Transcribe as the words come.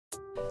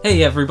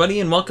Hey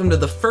everybody, and welcome to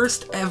the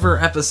first ever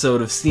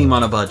episode of Steam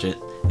on a Budget.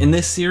 In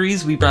this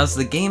series, we browse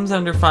the Games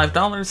Under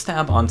 $5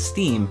 tab on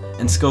Steam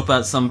and scope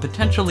out some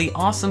potentially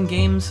awesome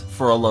games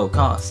for a low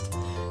cost.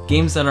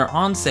 Games that are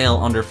on sale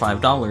under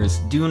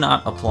 $5 do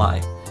not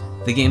apply.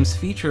 The games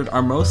featured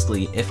are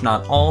mostly, if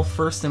not all,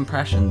 first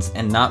impressions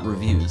and not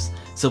reviews,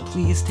 so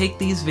please take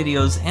these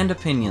videos and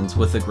opinions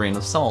with a grain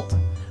of salt.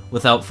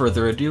 Without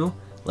further ado,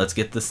 let's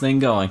get this thing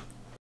going.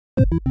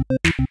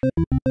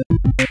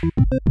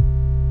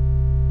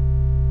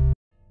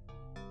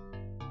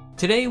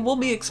 Today we'll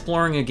be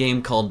exploring a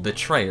game called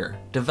Betrayer,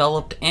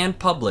 developed and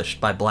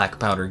published by Black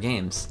Powder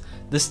Games.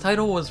 This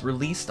title was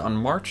released on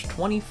March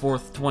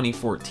 24th,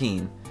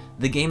 2014.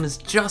 The game is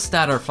just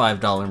at our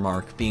 $5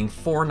 mark, being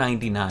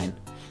 $4.99.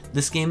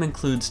 This game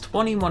includes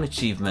 21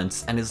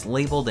 achievements and is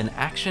labeled an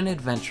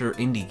action-adventure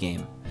indie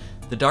game.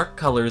 The dark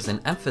colors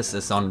and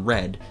emphasis on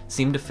red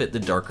seem to fit the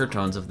darker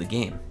tones of the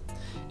game.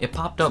 It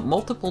popped up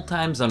multiple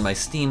times on my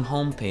Steam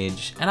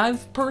homepage, and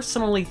I've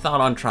personally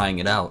thought on trying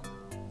it out.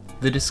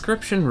 The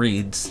description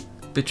reads,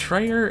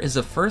 Betrayer is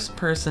a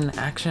first-person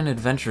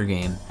action-adventure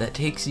game that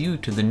takes you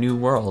to the New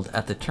World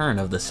at the turn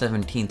of the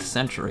 17th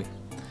century.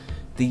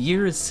 The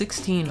year is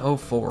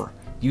 1604.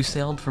 You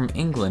sailed from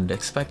England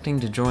expecting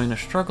to join a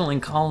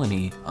struggling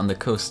colony on the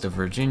coast of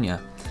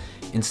Virginia.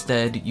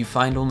 Instead, you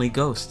find only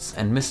ghosts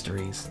and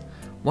mysteries.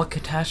 What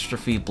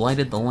catastrophe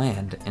blighted the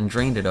land and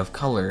drained it of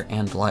color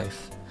and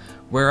life?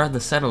 Where are the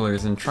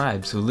settlers and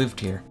tribes who lived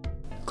here?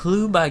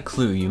 Clue by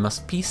clue, you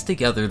must piece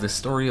together the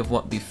story of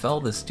what befell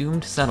this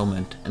doomed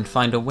settlement and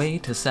find a way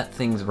to set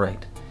things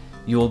right.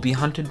 You will be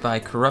hunted by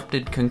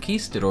corrupted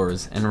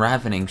conquistadors and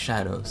ravening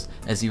shadows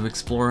as you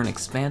explore an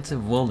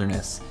expansive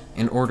wilderness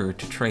in order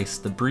to trace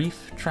the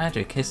brief,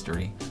 tragic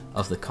history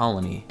of the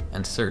colony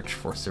and search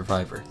for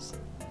survivors.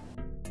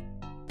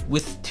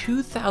 With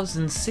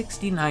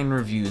 2,069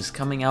 reviews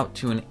coming out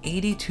to an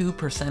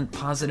 82%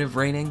 positive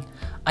rating,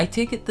 I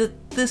take it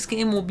that this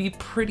game will be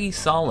pretty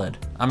solid.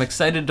 I'm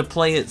excited to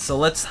play it, so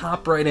let's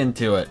hop right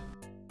into it.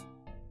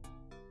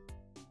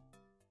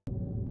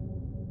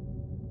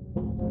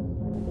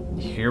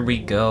 Here we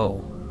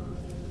go.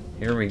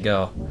 Here we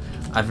go.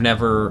 I've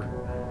never...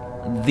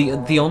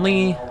 The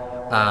only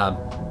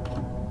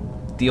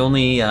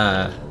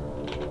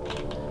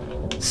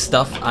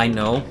stuff I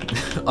know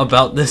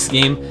about this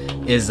game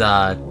is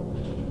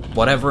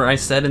whatever I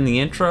said in the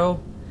intro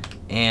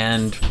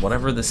and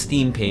whatever the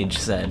Steam page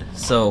said.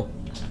 So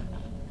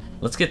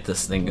let's get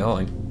this thing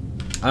going.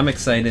 I'm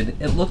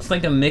excited. It looks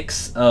like a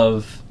mix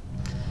of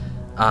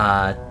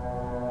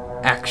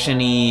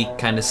action-y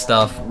kind of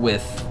stuff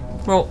with,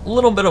 well, a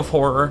little bit of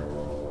horror.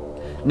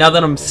 Now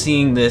that I'm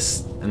seeing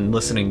this and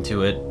listening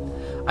to it,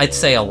 I'd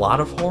say a lot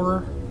of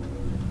horror,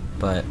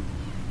 but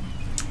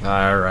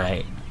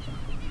alright.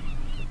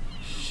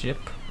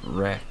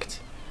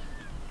 Shipwrecked.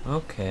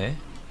 Okay.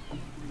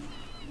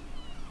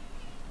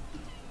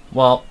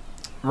 Well,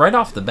 right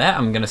off the bat,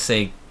 I'm gonna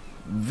say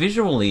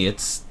visually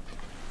it's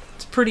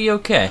pretty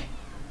okay.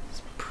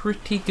 It's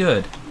pretty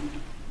good.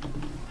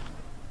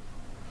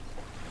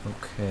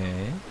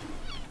 Okay.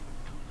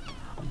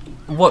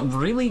 What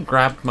really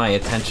grabbed my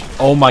attention...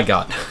 Oh my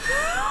god.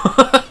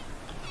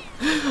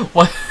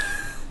 What?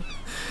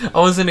 I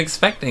wasn't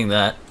expecting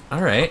that.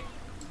 Alright.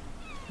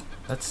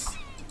 That's...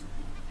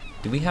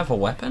 Do we have a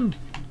weapon?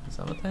 Is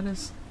that what that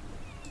is?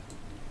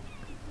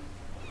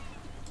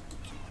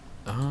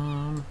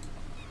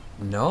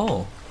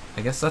 No.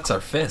 I guess that's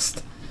our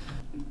fist.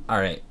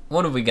 Alright,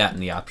 what have we got in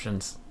the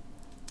options?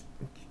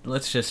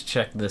 Let's just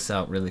check this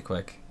out really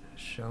quick.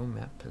 Show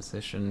map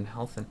position,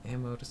 health and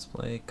ammo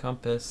display,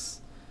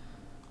 compass.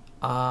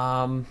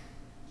 Deadly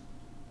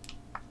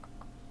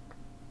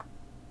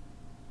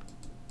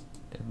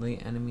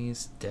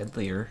enemies,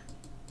 deadlier.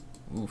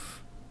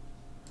 Oof.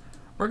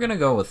 We're gonna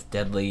go with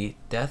deadly.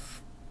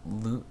 Death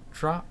loot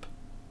drop?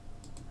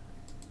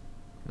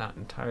 Not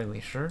entirely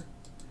sure.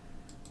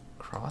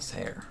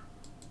 Crosshair.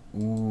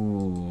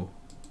 Ooh.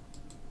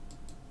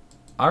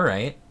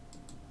 Alright.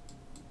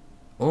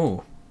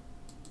 Ooh.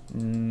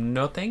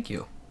 No thank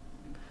you.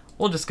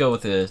 We'll just go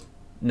with the...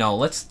 No,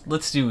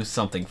 let's do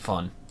something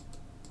fun.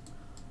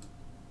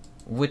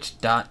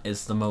 Which dot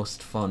is the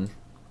most fun?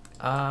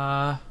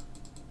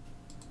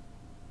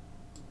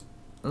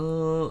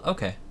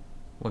 Okay.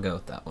 We'll go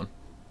with that one.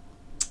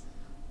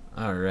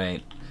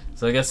 Alright.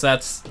 So I guess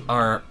that's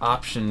our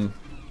option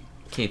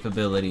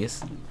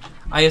capabilities.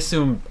 I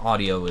assume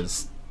audio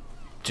is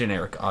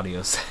generic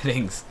audio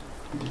settings.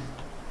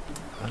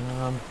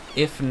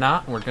 If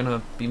not, we're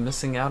gonna be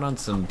missing out on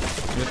some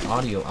good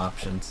audio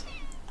options.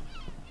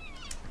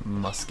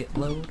 Musket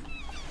load?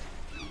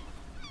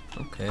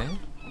 Okay.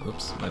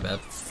 Oops, my bad.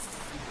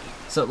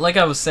 So, like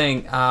I was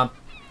saying, I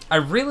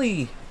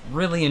really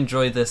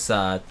enjoy this,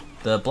 the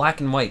black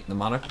and white, the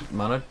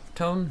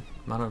monotone?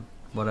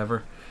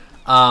 Whatever.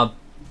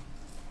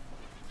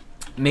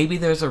 Maybe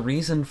there's a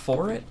reason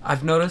for it.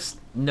 I've noticed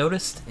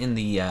in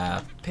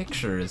the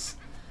pictures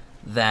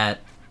that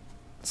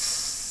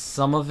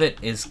some of it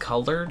is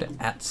colored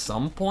at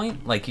some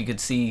point. Like you could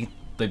see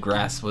the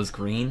grass was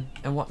green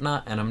and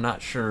whatnot, and I'm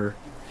not sure.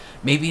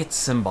 Maybe it's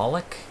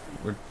symbolic?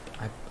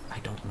 I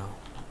don't know.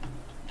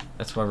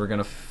 That's why we're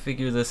gonna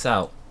figure this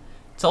out.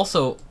 It's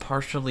also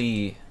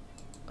partially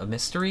a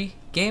mystery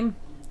game,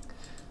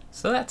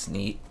 so that's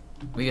neat.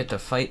 We get to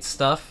fight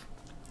stuff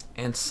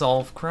and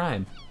solve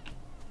crime.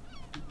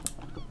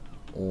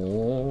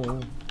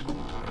 Oh,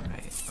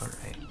 alright,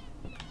 alright.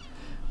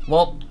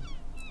 Well,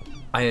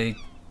 I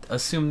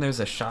assume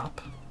there's a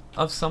shop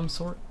of some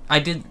sort.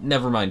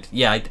 Never mind.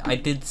 Yeah, I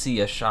did see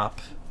a shop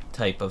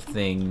type of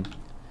thing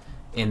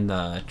in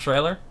the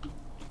trailer,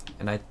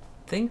 and I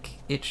think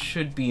it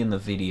should be in the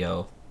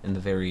video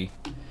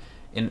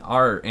in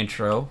our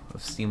intro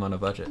of Steam on a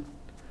Budget.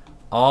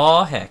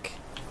 Aw, heck.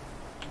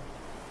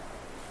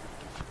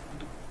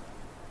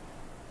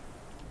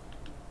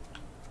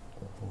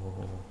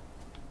 Oh.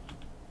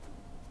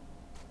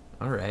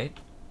 Alright.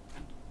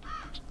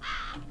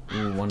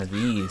 Ooh, one of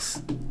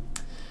these.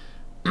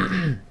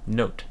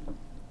 Note.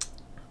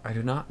 I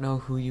do not know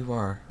who you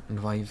are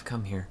and why you've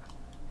come here,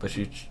 but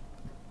you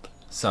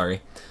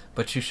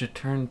should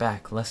turn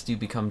back lest you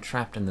become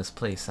trapped in this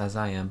place as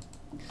I am.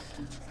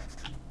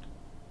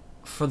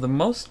 For the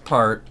most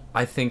part,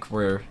 I think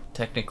we're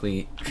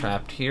technically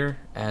trapped here,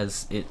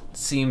 as it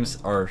seems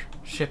our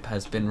ship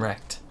has been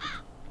wrecked.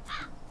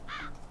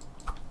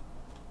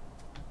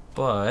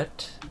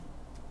 But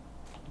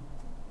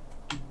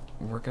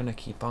we're gonna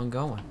keep on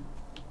going.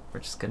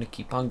 We're just gonna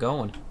keep on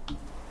going.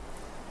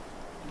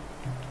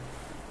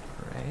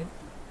 Right?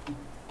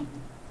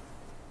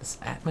 This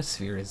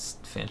atmosphere is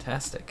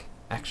fantastic,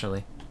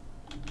 actually.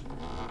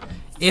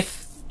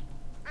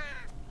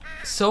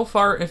 So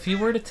far, if you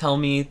were to tell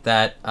me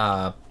that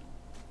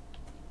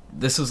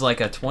this was like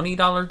a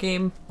 $20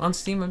 game on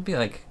Steam, I'd be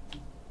like,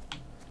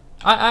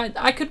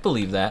 I could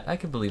believe that. I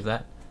could believe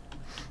that.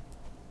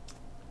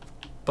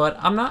 But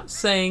I'm not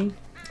saying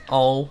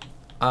all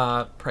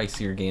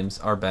pricier games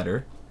are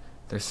better.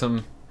 There's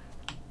some...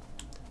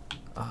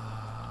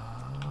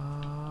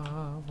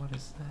 what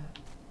is that?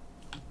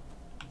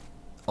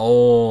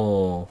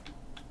 Oh.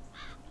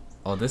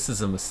 Oh, this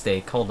is a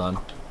mistake. Hold on.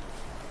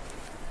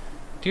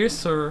 Dear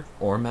Sir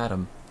or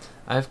Madam,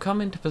 I have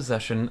come into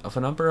possession of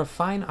a number of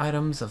fine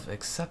items of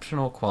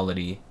exceptional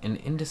quality and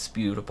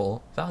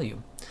indisputable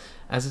value.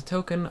 As a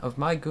token of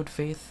my good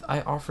faith,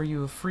 I offer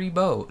you a free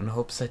bow in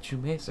hopes that you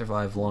may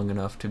survive long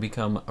enough to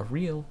become a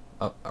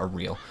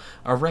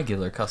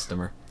regular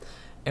customer.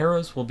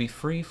 Arrows will be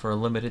free for a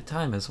limited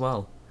time as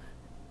well.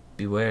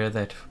 Beware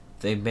that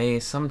they may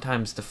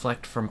sometimes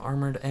deflect from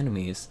armored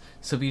enemies,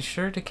 so be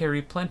sure to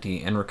carry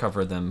plenty and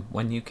recover them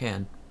when you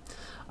can.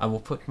 I will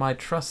put my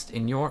trust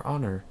in your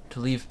honor to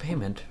leave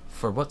payment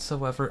for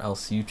whatsoever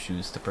else you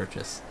choose to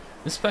purchase.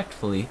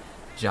 Respectfully,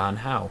 John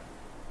Howe,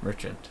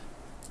 Merchant.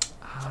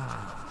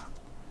 Ah.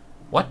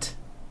 What?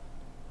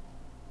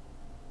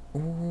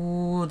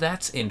 Ooh,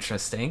 that's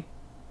interesting.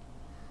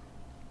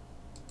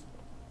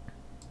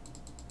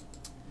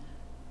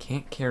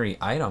 Can't carry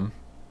item.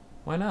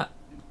 Why not?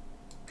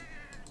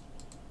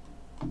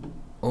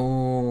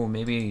 Oh,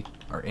 maybe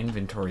our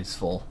inventory's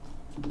full.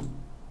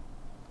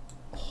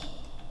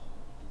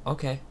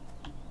 Okay.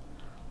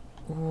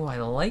 Ooh, I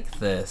like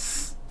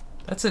this.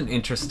 That's an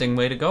interesting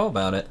way to go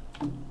about it.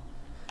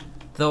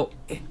 Though,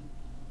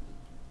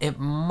 it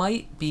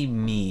might be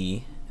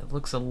me. It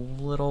looks a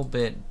little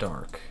bit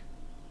dark.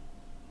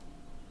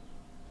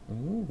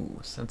 Ooh,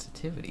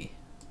 sensitivity.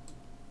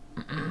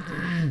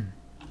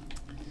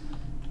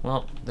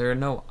 Well, there are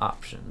no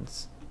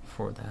options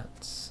for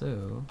that,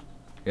 so...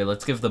 Here,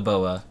 let's give the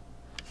bow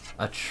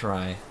a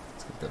try.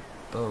 Let's give the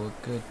bow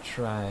a good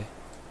try.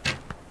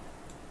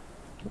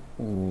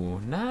 Ooh,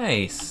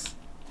 nice.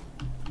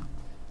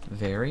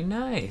 Very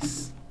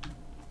nice.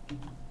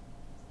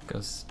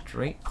 Goes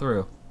straight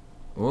through.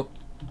 Whoop.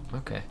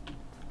 Okay.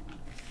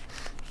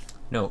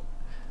 No,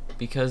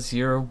 because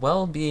your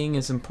well-being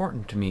is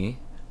important to me,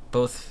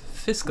 both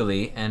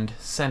fiscally and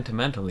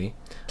sentimentally,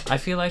 I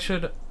feel I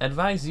should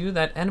advise you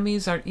that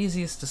enemies are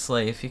easiest to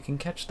slay if you can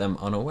catch them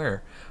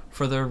unaware,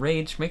 for their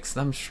rage makes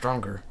them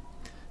stronger.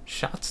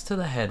 Shots to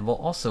the head will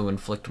also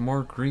inflict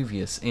more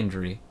grievous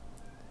injury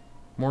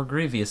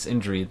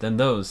than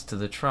those to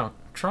the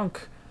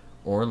trunk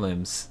or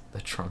limbs.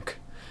 The trunk.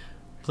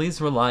 Please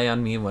rely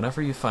on me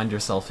whenever you find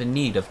yourself in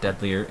need of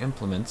deadlier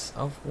implements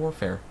of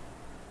warfare.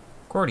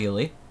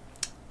 Cordially,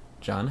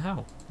 John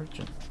Howe,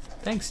 Merchant.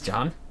 Thanks,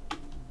 John.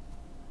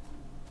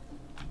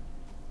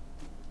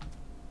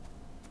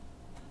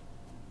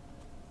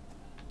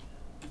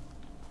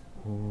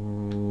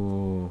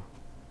 Ooh.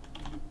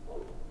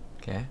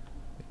 Okay,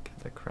 get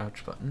the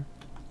crouch button.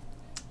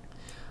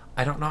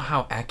 I don't know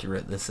how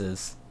accurate this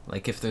is.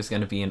 Like, if there's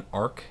gonna be an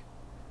arc.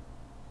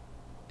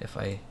 If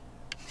I...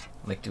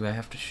 Like, do I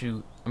have to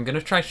shoot? I'm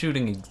gonna try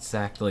shooting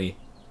exactly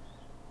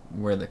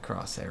where the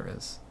crosshair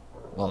is.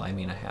 Well, I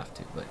mean, I have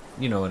to, but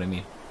you know what I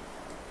mean.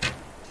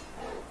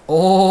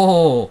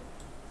 Oh!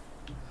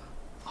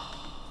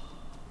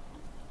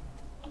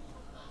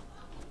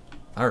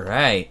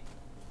 Alright.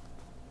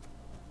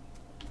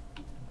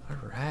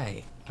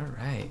 Alright.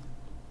 Alright.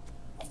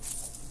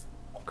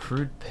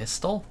 crude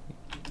pistol?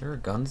 There are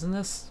guns in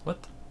this?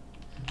 What?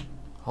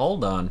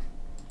 Hold on.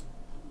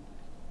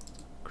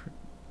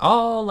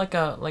 Oh, like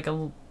a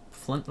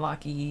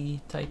flintlocky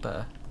type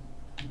of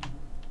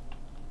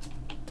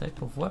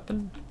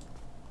weapon.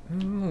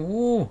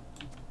 Ooh.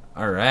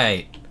 All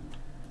right.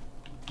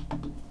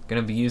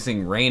 Gonna be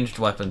using ranged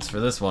weapons for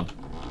this one.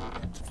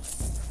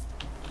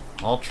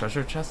 All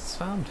treasure chests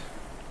found?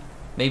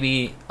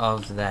 Maybe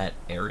of that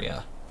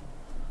area.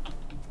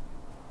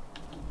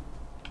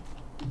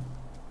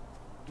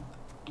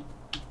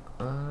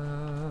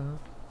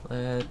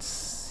 Let's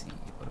see,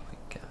 what have we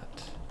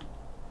got?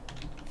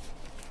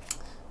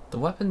 The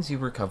weapons you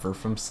recover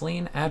from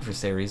slain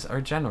adversaries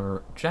are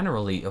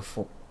generally of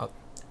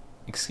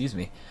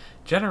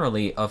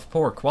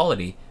poor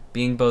quality,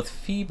 being both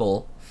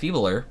feeble,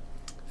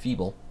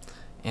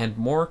 and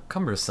more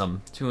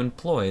cumbersome to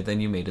employ than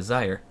you may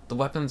desire. The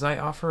weapons I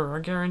offer are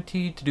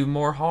guaranteed to do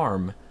more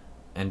harm,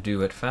 and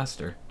do it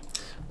faster.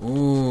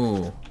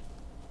 Ooh,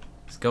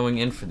 he's going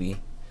in for the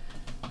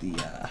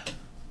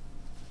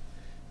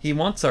he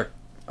wants our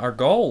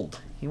gold.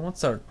 He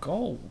wants our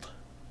gold.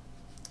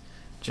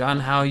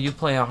 John Howe, you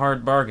play a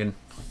hard bargain.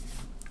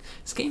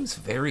 This game's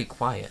very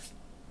quiet.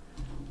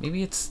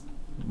 Maybe it's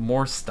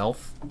more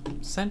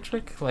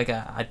stealth-centric? Like,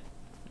 I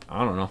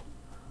don't know.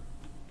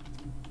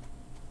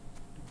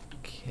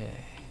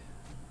 Okay.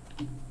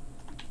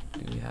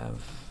 Do we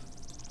have...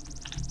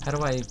 How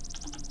do I...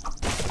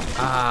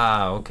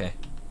 Ah, okay.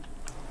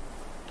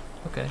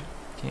 Okay.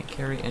 Can't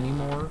carry any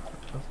more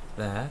of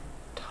that.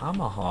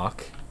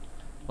 Tomahawk.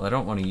 Well, I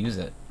don't want to use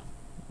it.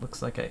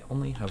 Looks like I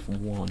only have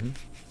one.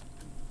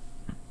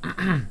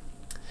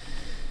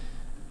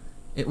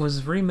 It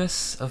was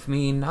remiss of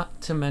me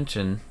not to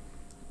mention...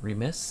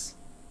 Remiss?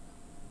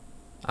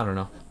 I don't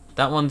know.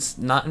 That one's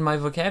not in my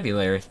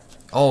vocabulary.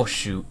 Oh,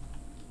 shoot.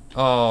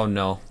 Oh,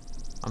 no.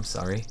 I'm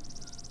sorry.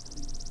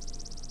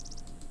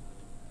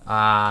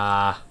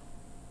 Ah.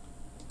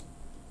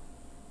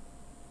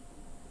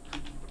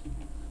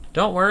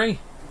 Don't worry.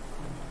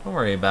 Don't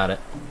worry about it.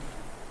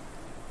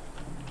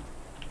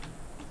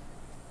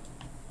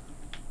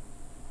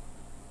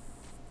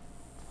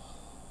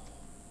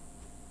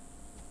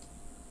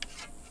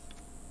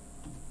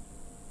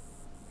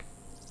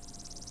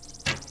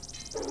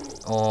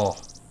 Oh,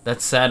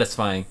 that's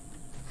satisfying.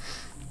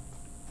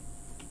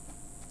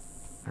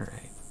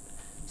 Alright.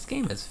 This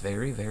game is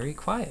very, very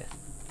quiet.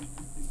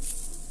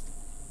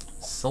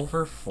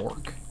 Silver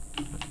fork.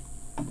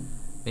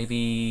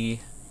 Maybe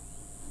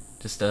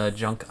just a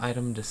junk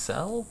item to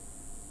sell?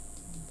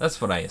 That's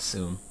what I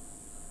assume.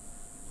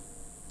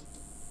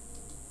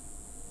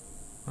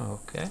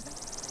 Okay.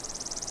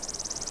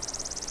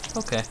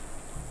 Okay.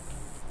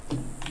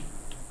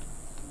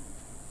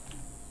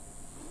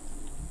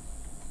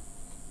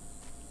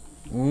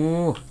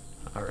 Ooh,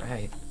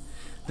 alright.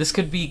 This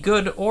could be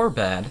good or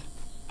bad.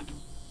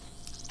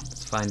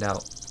 Let's find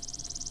out.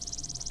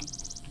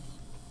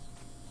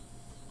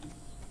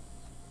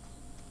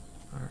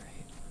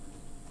 Alright.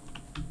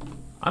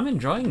 I'm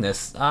enjoying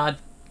this.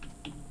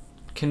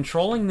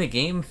 Controlling the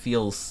game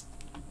feels...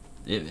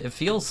 It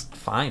feels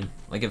fine.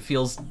 Like, it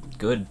feels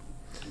good.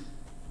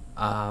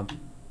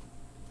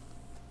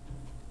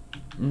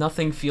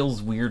 Nothing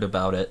feels weird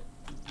about it.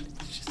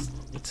 It's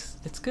just...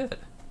 It's good.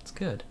 It's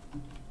good.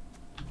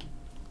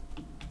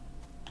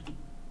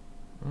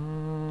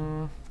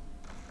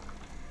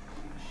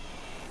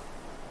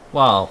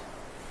 Well,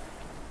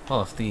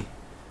 if the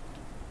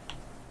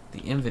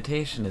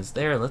invitation is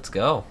there, let's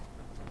go.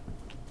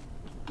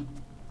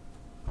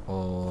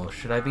 Oh,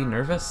 should I be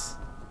nervous?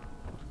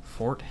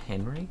 Fort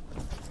Henry?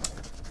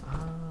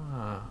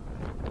 Ah,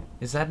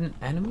 is that an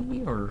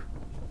enemy or?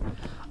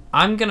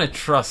 I'm gonna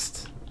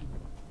trust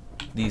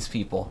these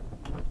people.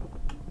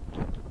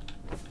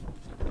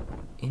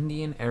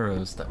 Indian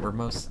arrows that were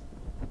most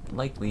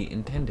likely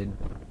intended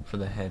for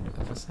the head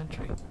of a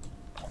sentry.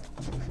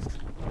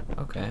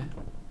 Okay.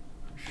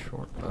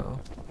 Short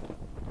bow.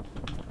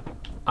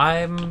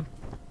 I'm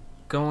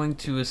going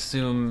to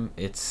assume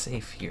it's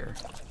safe here.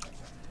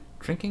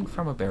 Drinking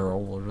from a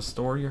barrel will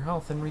restore your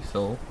health and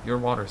refill your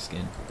water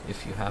skin,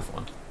 if you have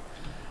one.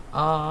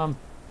 I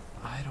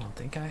don't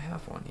think I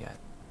have one yet.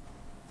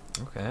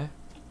 Okay.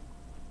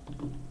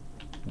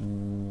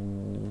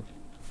 Ooh.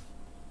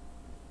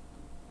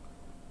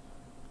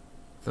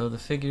 Though the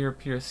figure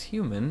appears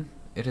human,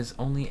 it is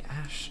only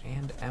ash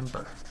and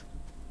ember.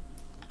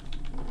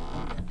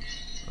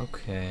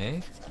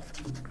 Okay.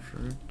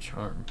 True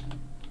charm.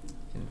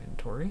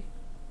 Inventory.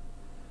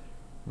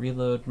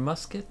 Reload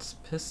muskets,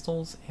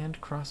 pistols, and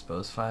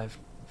crossbows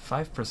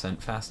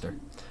 5% faster.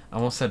 I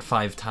almost said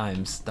 5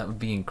 times. That would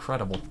be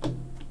incredible.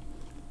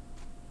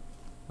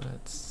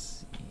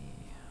 Let's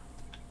see.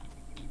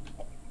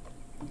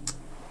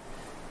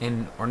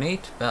 An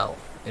ornate bell.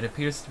 It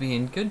appears to be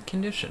in good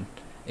condition.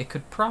 It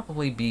could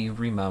probably be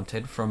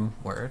remounted from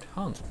where it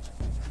hung.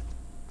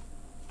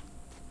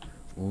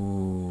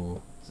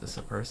 Ooh, is this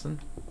a person?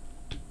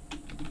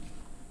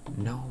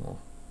 No,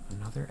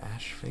 another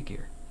ash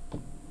figure.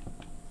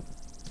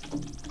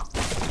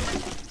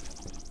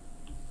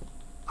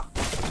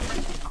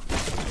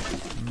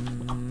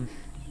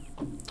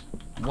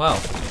 Well,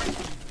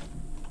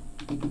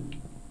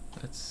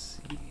 let's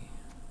see.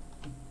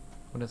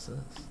 What is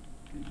this?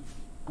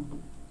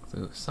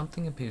 Clue.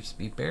 Something appears to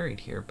be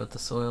buried here, but the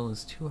soil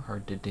is too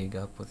hard to dig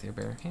up with your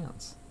bare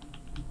hands.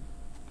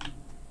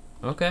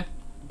 Okay.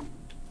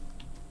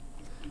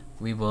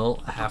 We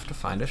will have to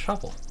find a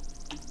shovel.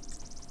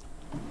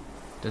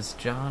 Does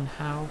John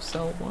Howe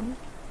sell one?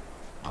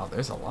 Oh,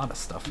 there's a lot of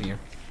stuff here.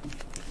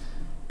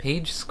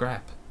 Page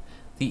scrap.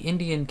 The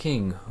Indian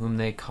king, whom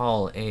they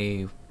call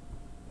a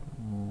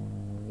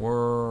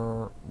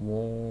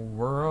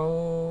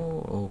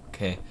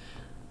okay.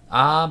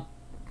 That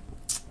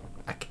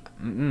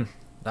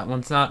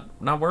one's not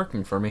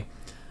working for me.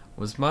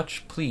 Was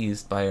much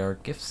pleased by our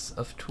gifts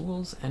of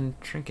tools and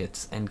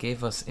trinkets, and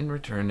gave us in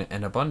return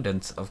an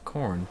abundance of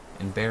corn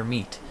and bare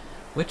meat,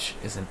 which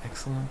is an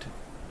excellent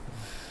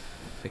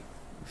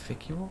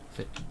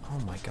oh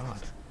my god.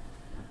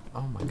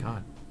 Oh my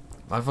god.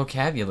 My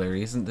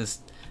vocabulary isn't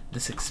this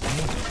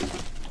expanded.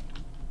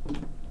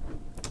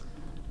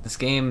 This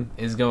game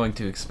is going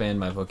to expand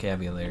my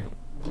vocabulary.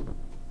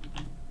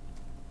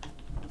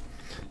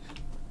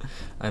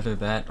 Either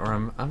that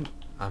or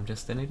I'm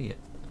just an idiot.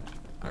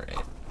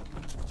 Alright.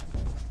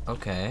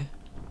 Okay.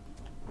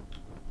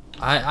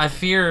 I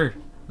fear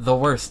the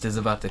worst is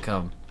about to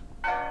come.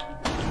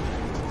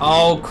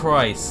 Oh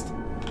Christ.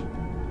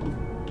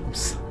 I'm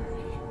sorry.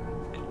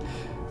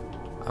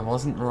 I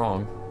wasn't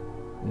wrong.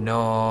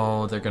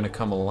 No, they're gonna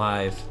come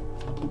alive.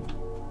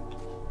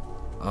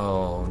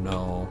 Oh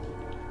no.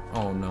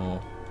 Oh no.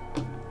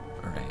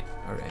 Alright,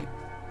 alright.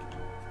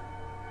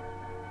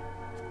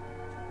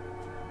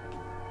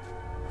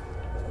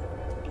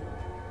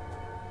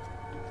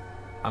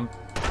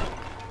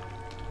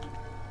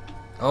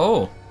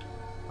 Oh!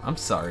 I'm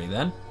sorry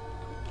then.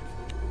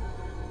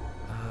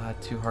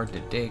 Too hard to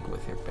dig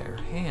with your bare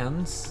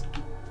hands.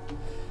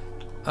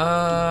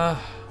 Alright.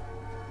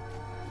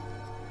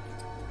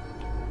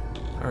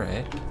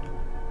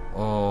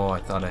 Oh, I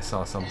thought I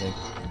saw something.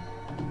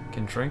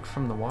 Can drink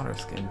from the water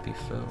skin be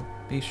filled?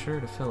 Be sure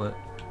to fill it.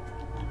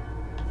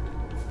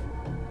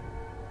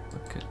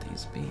 What could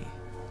these be?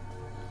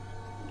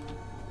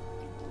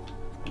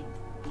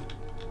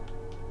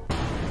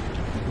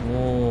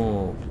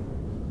 Whoa.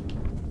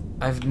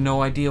 I have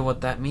no idea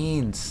what that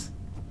means.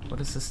 What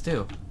does this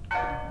do?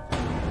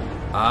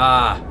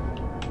 Ah.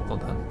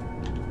 Hold on.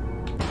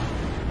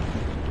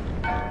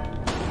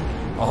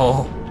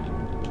 Oh.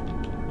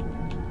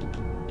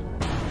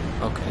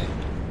 Okay.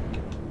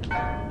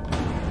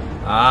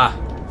 Ah.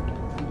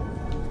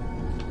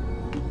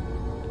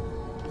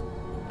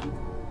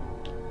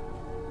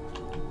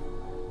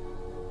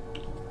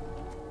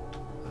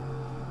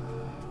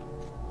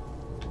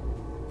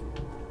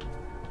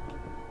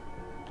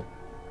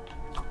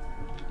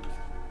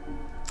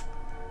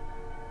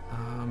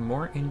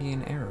 More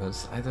Indian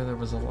arrows. Either there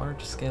was a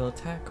large-scale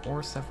attack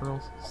or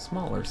several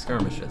smaller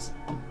skirmishes.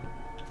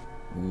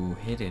 Ooh,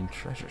 hidden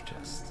treasure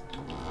chest.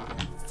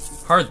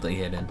 Hardly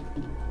hidden.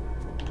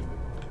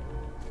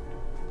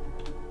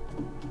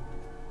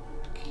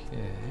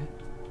 Okay.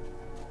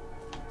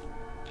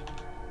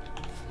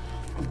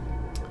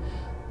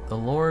 The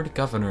Lord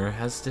Governor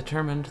has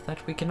determined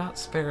that we cannot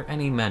spare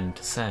any men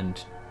to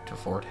send to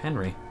Fort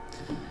Henry,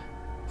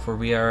 for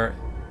we are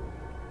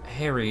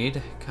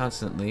harried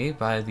constantly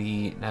by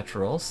the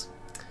naturals,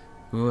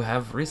 who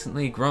have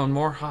recently grown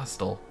more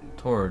hostile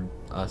toward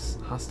us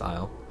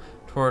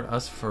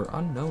for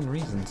unknown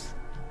reasons.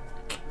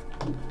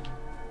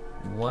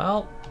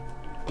 Well,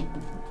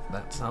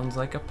 that sounds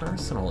like a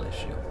personal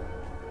issue.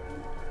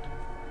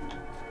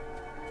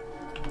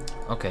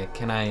 Okay,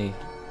 can I...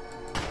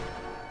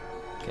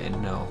 Okay,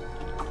 no.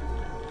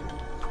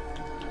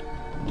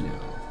 No.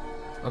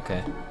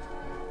 Okay.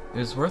 It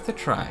was worth a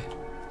try.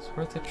 It's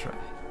worth a try.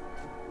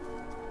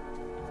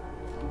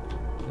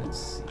 Let's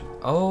see.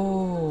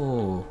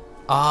 Oh!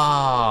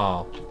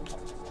 Oh!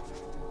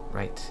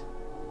 Right.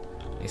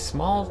 A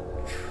small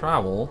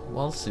trowel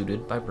well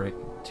suited by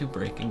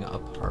breaking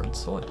up hard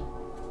soil.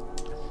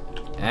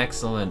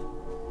 Excellent.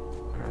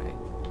 Alright.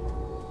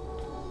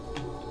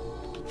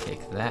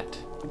 Take that.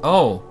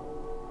 Oh!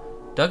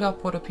 Dug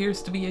up what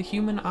appears to be a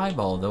human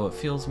eyeball, though it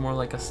feels more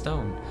like a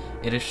stone.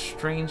 It is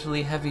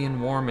strangely heavy and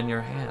warm in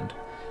your hand.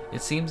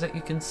 It seems that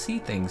you can see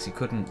things you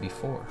couldn't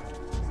before.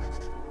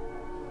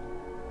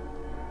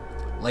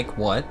 Like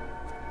what?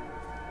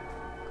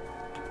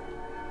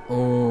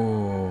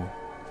 Oh.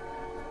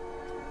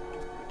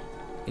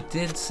 It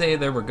did say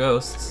there were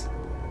ghosts.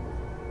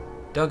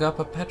 Dug up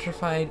a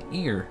petrified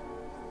ear,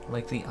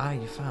 like the eye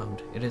you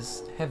found. It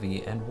is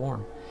heavy and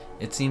warm.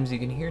 It seems you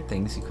can hear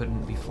things you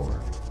couldn't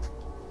before.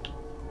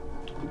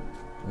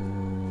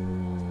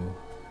 Ooh.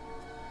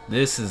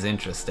 This is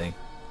interesting.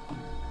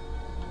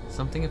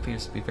 Something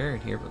appears to be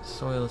buried here, but the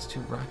soil is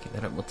too rocky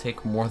that it will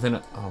take more than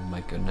a... Oh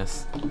my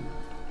goodness.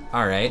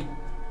 Alright.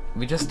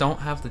 We just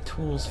don't have the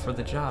tools for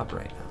the job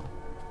right now.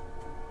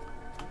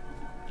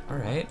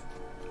 Alright.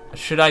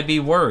 Should I be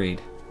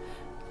worried?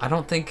 I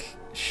don't think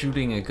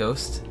shooting a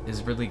ghost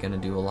is really gonna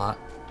do a lot.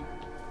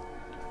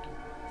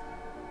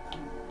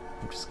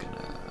 I'm just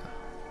gonna...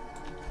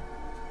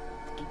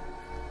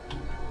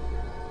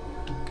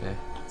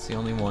 It's the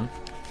only one.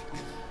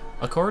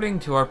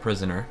 According to our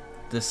prisoner,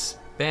 the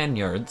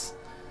Spaniards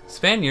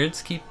seek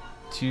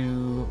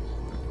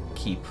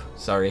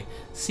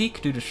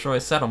to destroy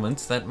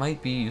settlements that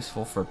might be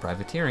useful for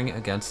privateering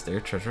against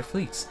their treasure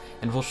fleets,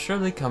 and will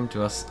surely come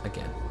to us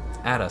again.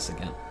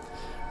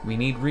 We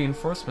need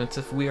reinforcements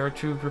if we are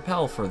to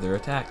repel further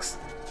attacks.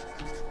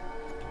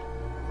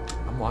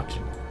 I'm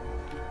watching.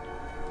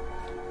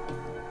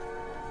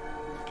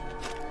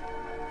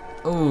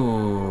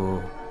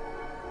 Ooh.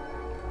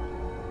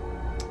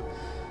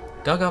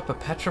 Dug up a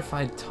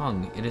petrified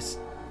tongue.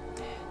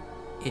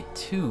 It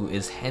too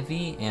is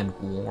heavy and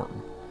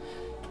warm.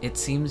 It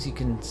seems you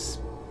can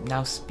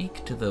now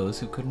speak to those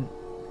who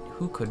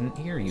couldn't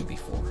hear you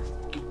before.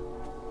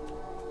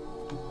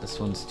 This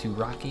one's too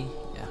rocky.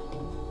 Yeah.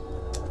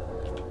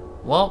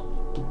 Well,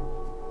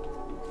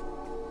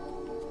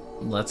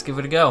 let's give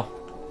it a go.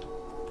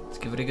 Let's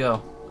give it a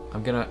go.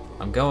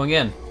 I'm going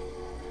in.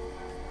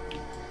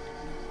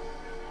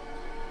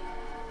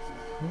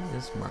 Who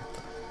is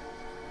Martha?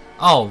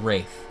 Oh,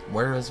 Wraith.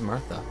 Where is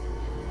Martha?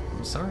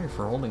 I'm sorry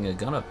for holding a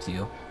gun up to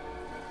you.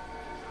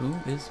 Who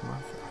is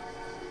Martha?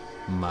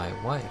 My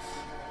wife.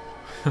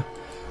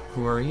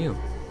 Who are you?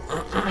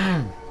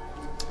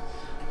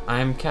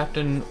 I'm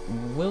Captain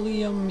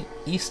William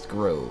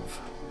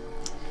Eastgrove.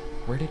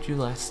 Where did you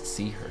last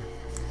see her?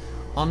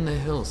 On the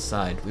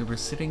hillside. We were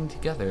sitting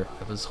together.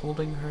 I was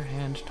holding her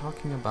hand,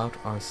 talking about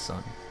our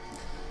son.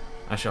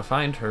 I shall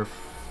find her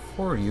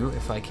for you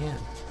if I can.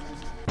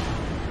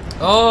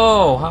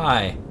 Oh,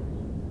 hi.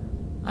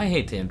 I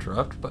hate to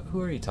interrupt, but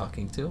who are you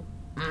talking to?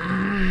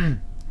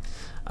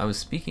 I was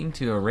speaking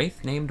to a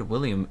wraith named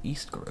William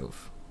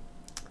Eastgrove.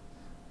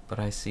 But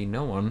I see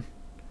no one.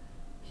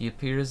 He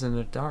appeared in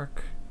the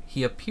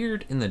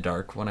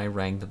dark when I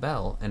rang the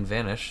bell and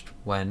vanished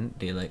when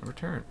daylight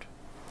returned.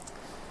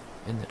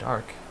 In the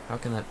dark? How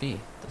can that be?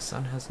 The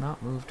sun has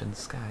not moved in the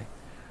sky.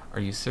 Are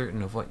you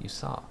certain of what you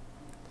saw?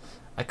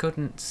 I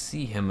couldn't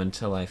see him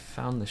until I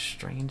found the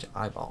strange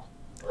eyeball.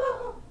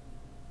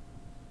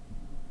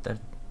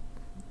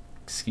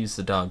 Excuse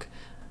the dog.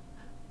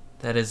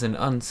 That is an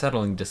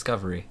unsettling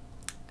discovery,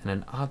 and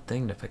an odd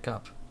thing to pick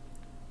up.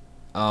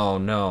 Oh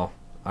no.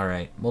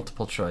 Alright,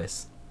 multiple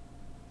choice.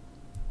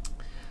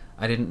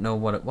 I didn't know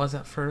what it was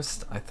at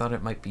first. I thought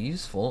it might be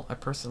useful. I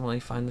personally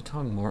find the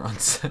tongue more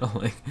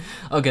unsettling.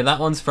 Okay, that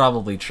one's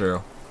probably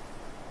true.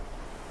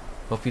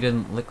 Hope you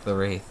didn't lick the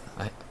wraith.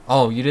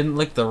 Oh, you didn't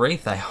lick the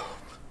wraith, I hope.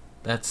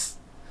 That's...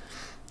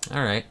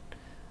 Alright.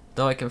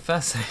 Though I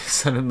confess I'm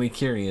suddenly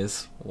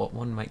curious what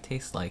one might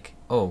taste like.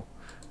 Oh,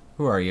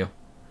 who are you?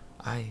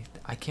 I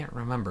can't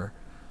remember.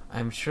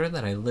 I'm sure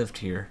that I lived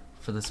here,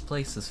 for this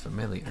place is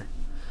familiar.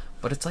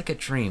 But it's like a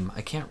dream.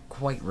 I can't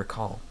quite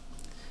recall.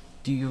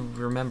 Do you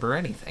remember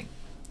anything?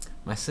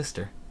 My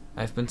sister.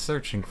 I've been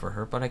searching for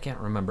her, but I can't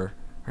remember.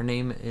 Her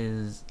name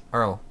is...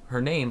 Oh,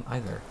 her name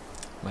either.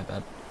 My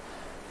bad.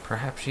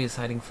 Perhaps she is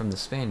hiding from the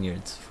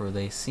Spaniards, for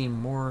they seem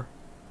more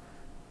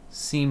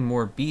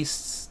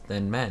beasts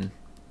than men.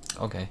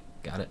 Okay,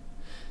 got it.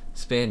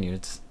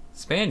 Spaniards.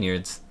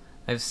 Spaniards?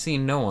 I've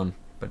seen no one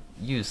but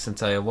you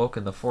since I awoke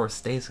in the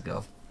forest days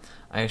ago.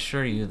 I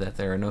assure you that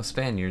there are no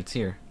Spaniards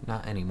here.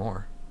 Not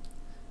anymore.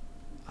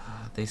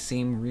 They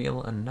seem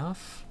real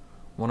enough?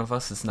 One of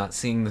us is not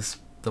seeing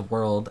the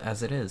world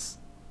as it is.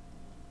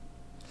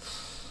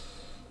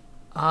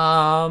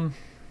 I'm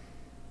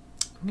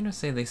gonna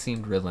say they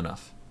seemed real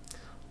enough.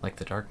 Like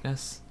the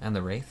darkness and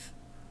the wraith.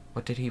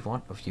 What did he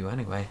want of you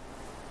anyway?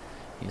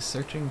 He is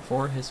searching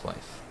for his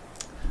wife.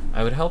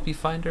 I would help you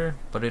find her,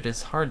 but it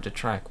is hard to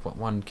track what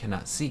one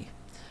cannot see.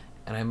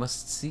 And I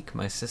must seek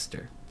my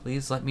sister.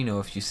 Please let me know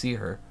if you see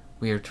her.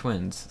 We are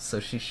twins, so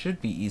she should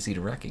be easy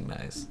to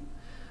recognize.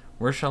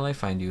 Where shall I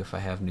find you if I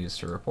have news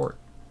to report?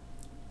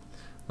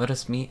 Let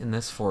us meet in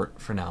this fort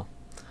for now.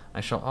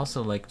 I shall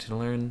also like to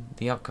learn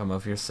the outcome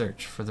of your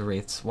search for the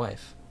wraith's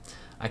wife.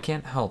 I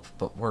can't help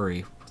but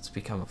worry what's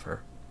become of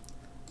her.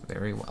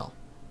 Very well.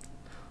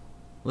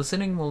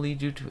 Listening will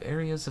lead you to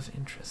areas of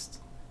interest.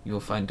 You will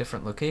find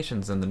different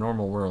locations in the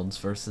normal worlds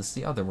versus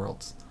the other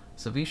worlds,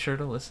 so be sure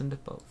to listen to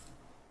both.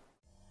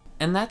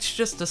 And that's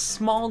just a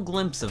small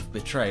glimpse of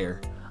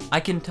Betrayer. I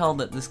can tell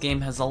that this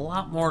game has a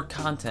lot more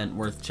content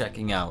worth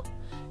checking out.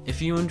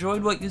 If you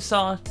enjoyed what you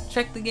saw,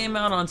 check the game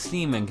out on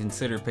Steam and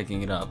consider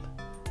picking it up.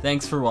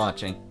 Thanks for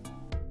watching.